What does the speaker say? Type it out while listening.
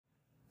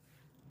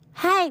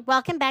Hi,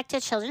 welcome back to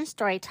Children's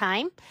Story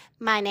Time.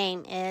 My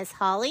name is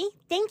Holly.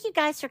 Thank you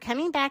guys for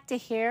coming back to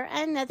hear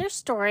another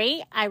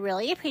story. I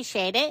really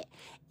appreciate it.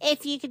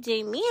 If you could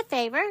do me a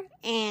favor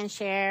and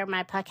share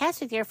my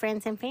podcast with your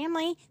friends and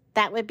family,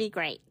 that would be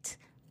great.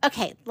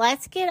 Okay,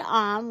 let's get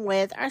on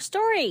with our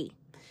story.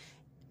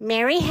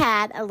 Mary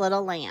had a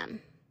little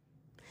lamb.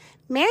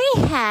 Mary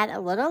had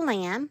a little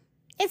lamb.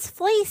 Its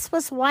fleece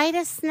was white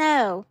as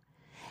snow,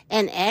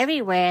 and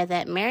everywhere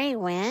that Mary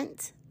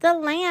went, the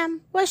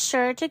lamb was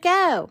sure to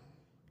go.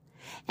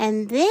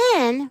 And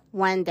then,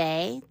 one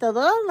day, the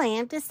little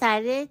lamb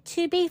decided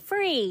to be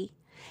free,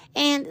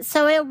 and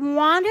so it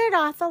wandered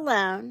off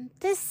alone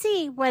to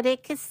see what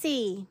it could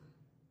see.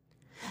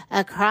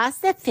 Across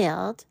the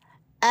field,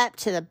 up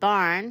to the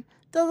barn,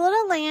 the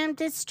little lamb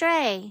did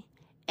stray,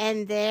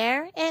 and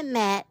there it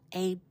met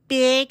a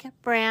big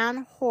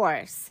brown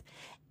horse,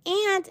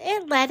 and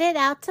it let it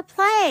out to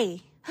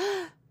play.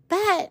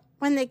 But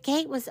when the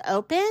gate was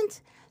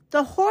opened,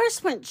 the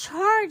horse went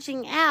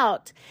charging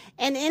out,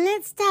 and in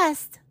its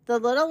dust, the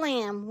little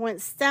lamb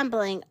went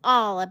stumbling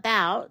all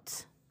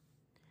about.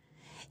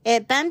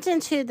 It bumped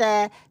into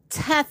the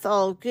tough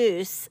old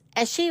goose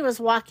as she was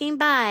walking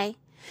by.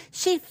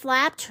 She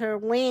flapped her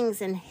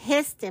wings and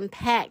hissed and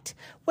pecked,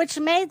 which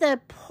made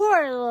the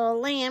poor little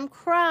lamb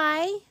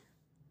cry.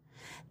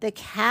 The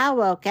cow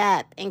woke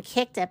up and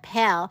kicked a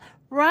pail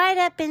right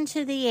up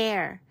into the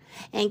air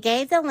and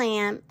gave the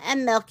lamb a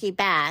milky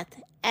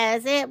bath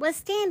as it was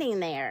standing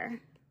there.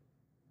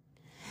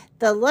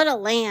 The little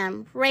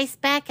lamb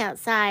raced back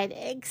outside,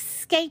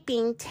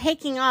 escaping,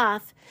 taking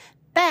off,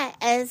 but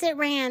as it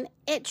ran,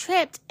 it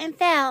tripped and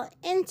fell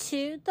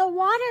into the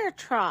water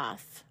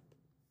trough.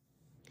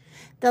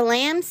 The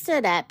lamb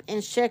stood up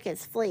and shook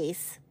its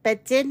fleece,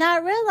 but did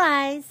not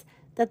realize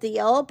that the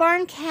old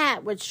barn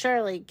cat would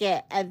surely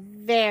get a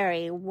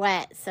very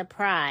wet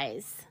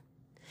surprise.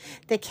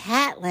 The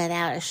cat let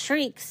out a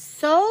shriek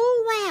so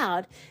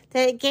loud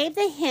that it gave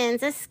the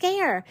hens a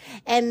scare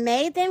and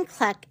made them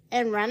cluck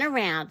and run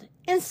around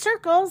in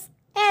circles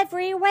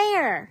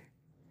everywhere.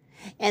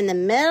 In the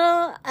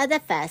middle of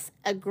the fuss,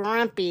 a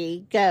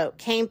grumpy goat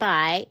came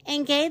by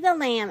and gave the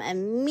lamb a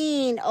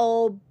mean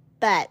old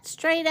butt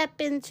straight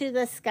up into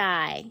the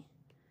sky.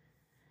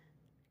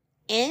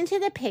 Into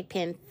the pig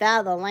pen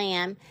fell the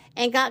lamb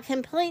and got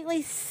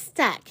completely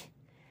stuck.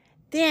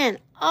 Then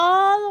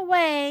all the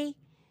way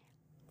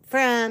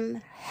from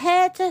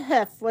head to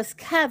hoof was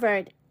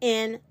covered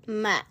in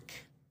muck.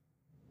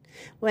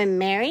 When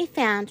Mary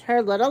found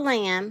her little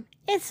lamb,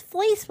 its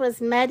fleece was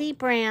muddy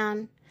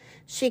brown.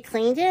 She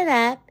cleaned it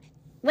up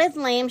with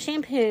lamb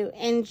shampoo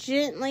and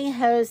gently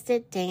hosed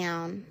it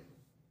down.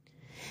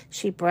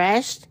 She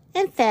brushed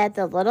and fed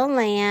the little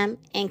lamb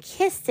and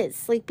kissed its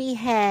sleepy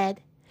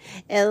head.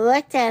 It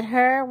looked at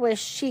her with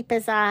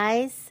sheepish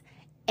eyes,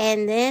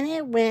 and then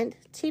it went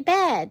to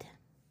bed.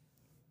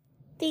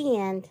 The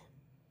end.